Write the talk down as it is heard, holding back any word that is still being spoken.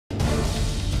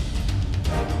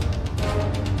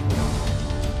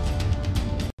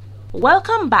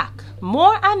Welcome back.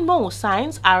 More and more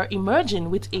signs are emerging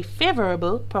with a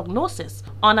favorable prognosis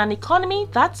on an economy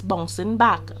that's bouncing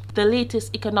back. The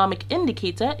latest economic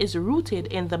indicator is rooted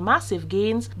in the massive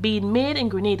gains being made in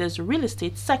Grenada's real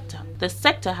estate sector. The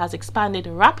sector has expanded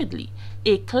rapidly,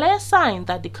 a clear sign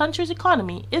that the country's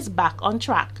economy is back on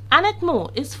track. Annette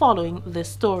More is following this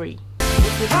story.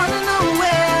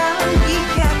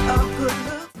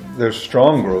 There's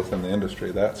strong growth in the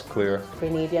industry, that's clear.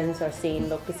 Grenadians are saying,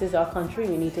 look, this is our country,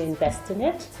 we need to invest in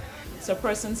it. So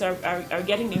persons are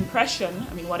getting the impression,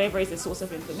 whatever is the source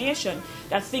of information,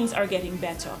 that things are getting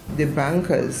better. The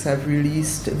bankers have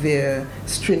released their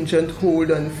stringent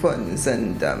hold on funds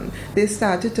and they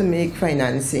started to make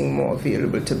financing more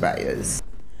available to buyers.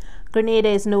 Grenada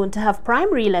is known to have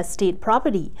prime real estate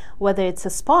property, whether it's a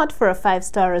spot for a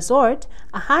 5-star resort,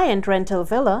 a high-end rental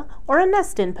villa, or a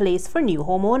nesting place for new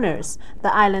homeowners.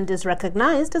 The island is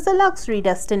recognized as a luxury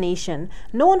destination,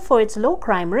 known for its low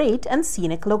crime rate and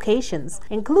scenic locations,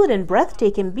 including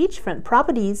breathtaking beachfront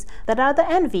properties that are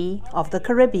the envy of the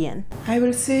Caribbean. I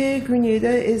will say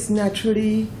Grenada is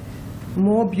naturally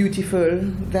more beautiful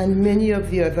than many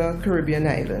of the other Caribbean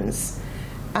islands.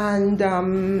 And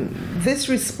this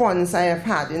response I have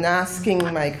had in asking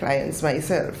my clients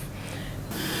myself.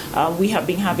 We have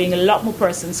been having a lot more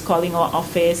persons calling our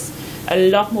office, a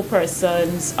lot more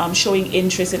persons showing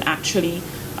interest in actually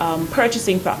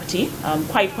purchasing property,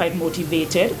 quite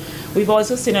motivated. We've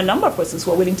also seen a number of persons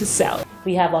who are willing to sell.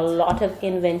 We have a lot of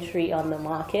inventory on the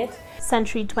market.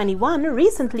 Century 21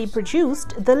 recently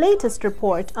produced the latest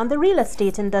report on the real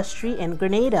estate industry in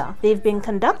Grenada. They've been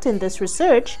conducting this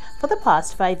research for the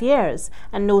past 5 years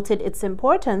and noted its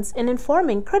importance in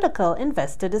informing critical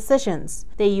investor decisions.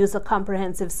 They use a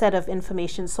comprehensive set of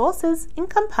information sources in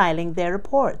compiling their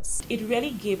reports. It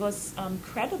really gave us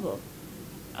credible,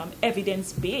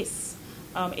 evidence-based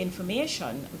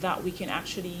information that we can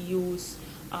actually use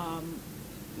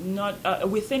not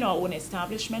within our own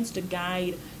establishments to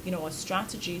guide our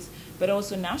strategies, but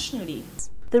also nationally.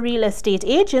 The real estate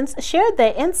agents shared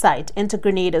their insight into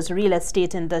Grenada's real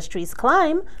estate industry's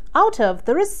climb out of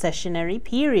the recessionary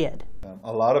period.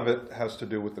 A lot of it has to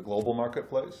do with the global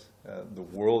marketplace. The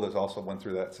world has also went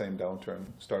through that same downturn,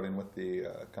 starting with the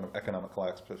kind of economic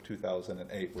collapse of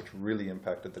 2008, which really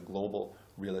impacted the global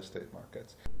real estate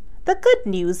markets. The good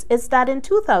news is that in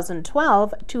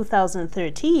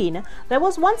 2012-2013, there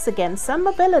was once again some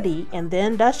mobility in the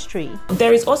industry.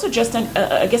 There is also just an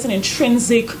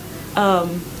intrinsic,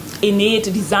 innate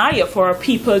desire for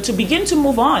people to begin to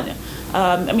move on.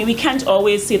 We can't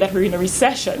always say that we're in a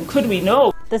recession, could we?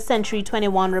 No. The Century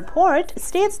 21 report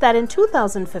states that in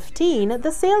 2015,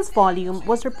 the sales volume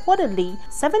was reportedly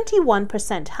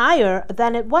 71% higher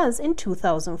than it was in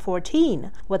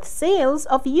 2014, with sales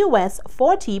of US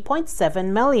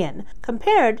 $40.7 million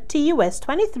compared to US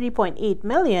 $23.8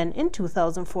 million in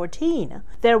 2014.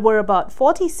 There were about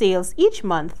 40 sales each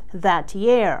month that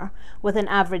year, with an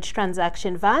average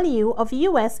transaction value of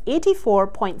US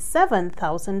 $84.7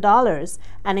 thousand,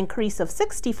 an increase of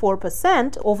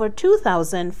 64% over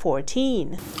 2014.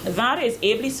 That is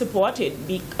ably supported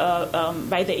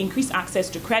by the increased access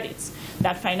to credits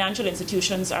that financial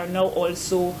institutions are now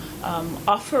also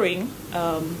offering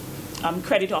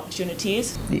credit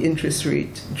opportunities. The interest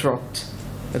rate dropped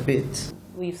a bit.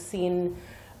 We've seen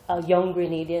young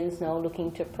Grenadians now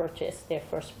looking to purchase their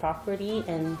first property,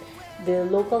 and the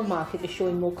local market is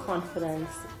showing more confidence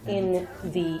in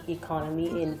the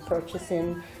economy, in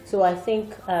purchasing. So I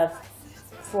think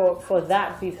for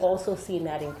that, we've also seen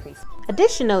that increase.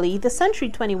 Additionally, the Century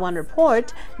 21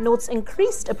 report notes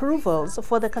increased approvals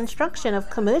for the construction of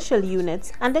commercial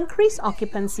units and increased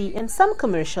occupancy in some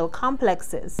commercial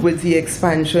complexes. With the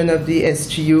expansion of the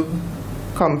SGU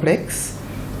complex,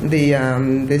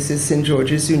 this is St.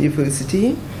 George's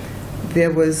University,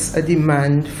 there was a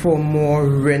demand for more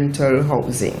rental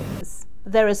housing.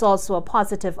 There is also a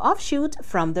positive offshoot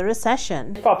from the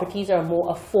recession. Properties are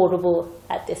more affordable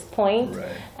at this point,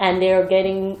 right, and they're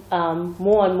getting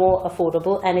more and more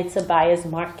affordable, and it's a buyer's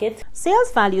market.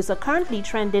 Sales values are currently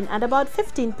trending at about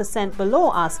 15%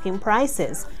 below asking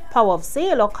prices. Power of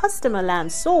sale or customer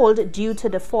land sold due to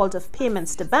default of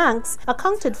payments to banks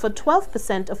accounted for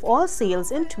 12% of all sales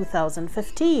in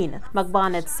 2015.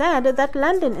 McBarnett said that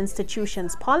lending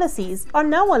institutions' policies are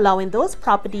now allowing those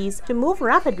properties to move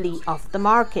rapidly off the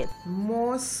market.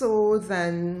 More so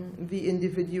than the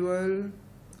individual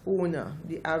owner,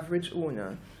 the average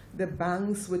owner, the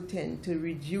banks would tend to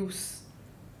reduce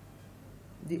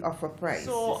the offer price.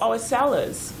 So our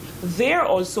sellers, they're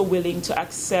also willing to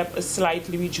accept a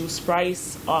slightly reduced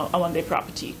price on their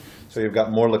property. So you've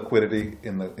got more liquidity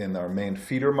in our main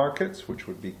feeder markets, which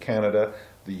would be Canada,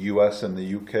 the US and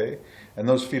the UK. And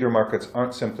those feeder markets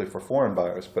aren't simply for foreign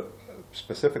buyers, but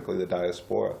specifically the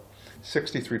diaspora.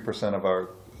 63% of our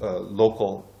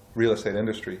local real estate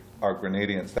industry are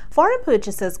Grenadians. Foreign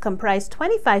purchasers comprise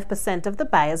 25% of the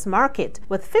buyer's market,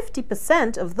 with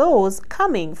 50% of those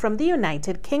coming from the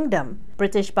United Kingdom.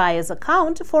 British buyers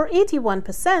account for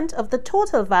 81% of the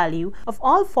total value of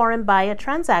all foreign buyer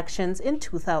transactions in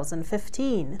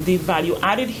 2015. The value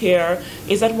added here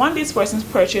is that when these persons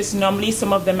purchase, normally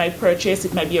some of them might purchase,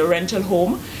 it might be a rental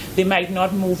home. They might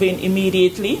not move in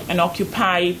immediately and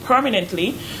occupy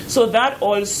permanently. So that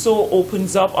also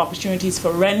opens up opportunities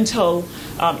for rental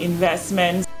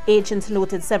investments. Agents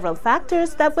noted several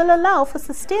factors that will allow for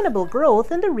sustainable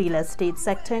growth in the real estate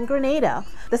sector in Grenada.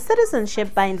 The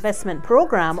Citizenship by Investment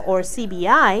Program, or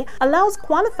CBI, allows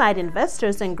qualified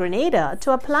investors in Grenada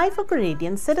to apply for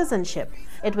Grenadian citizenship.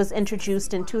 It was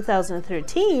introduced in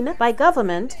 2013 by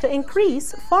government to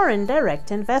increase foreign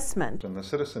direct investment. And the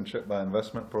Citizenship by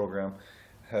Investment Program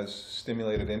has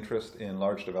stimulated interest in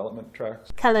large development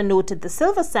tracts. Keller noted the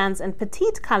Silver Sands and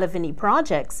Petite Calavini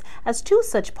projects as two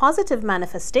such positive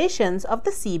manifestations of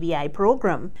the CBI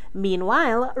program.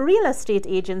 Meanwhile, real estate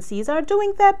agencies are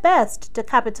doing their best to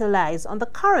capitalize on the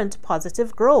current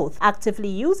positive growth, actively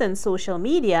using social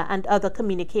media and other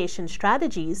communication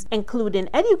strategies, including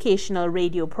educational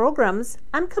radio programs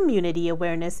and community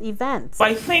awareness events.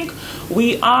 I think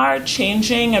we are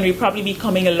changing, and we're probably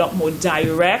becoming a lot more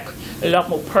direct, a lot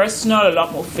more personal, a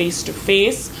lot more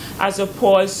face-to-face, as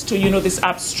opposed to, this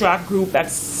abstract group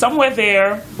that's somewhere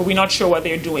there, but we're not sure what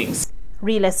they're doing.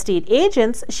 Real estate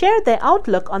agents shared their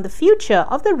outlook on the future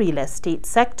of the real estate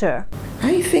sector.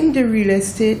 I think the real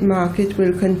estate market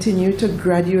will continue to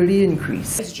gradually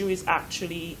increase. SJU is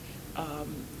actually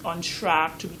on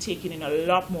track to be taking in a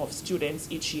lot more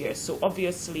students each year. So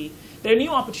obviously there are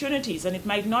new opportunities, and it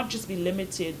might not just be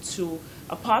limited to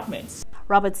apartments.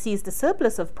 Robert sees the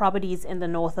surplus of properties in the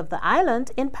north of the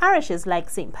island in parishes like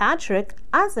St. Patrick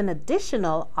as an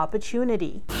additional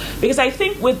opportunity. Because I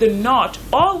think with the north,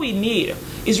 all we need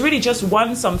is really just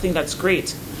something that's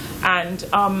great. And,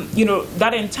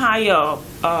 that entire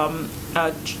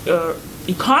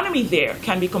economy there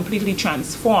can be completely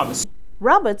transformed.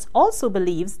 Roberts also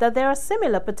believes that there are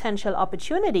similar potential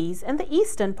opportunities in the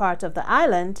eastern part of the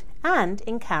island and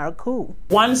in Carriacou.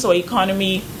 Once our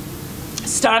economy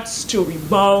starts to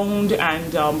rebound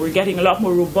and we're getting a lot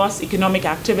more robust economic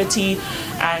activity,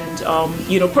 and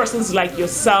persons like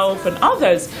yourself and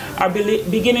others are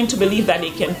beginning to believe that they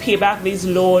can pay back these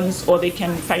loans or they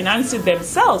can finance it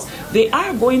themselves, they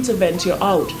are going to venture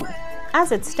out.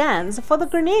 As it stands, for the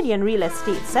Grenadian real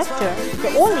estate sector,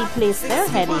 the only place they're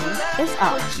heading is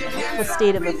up. For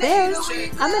State of Affairs,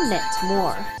 I'm Annette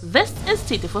More. This is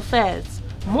State of Affairs.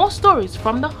 More stories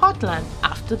from the Heartland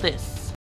after this.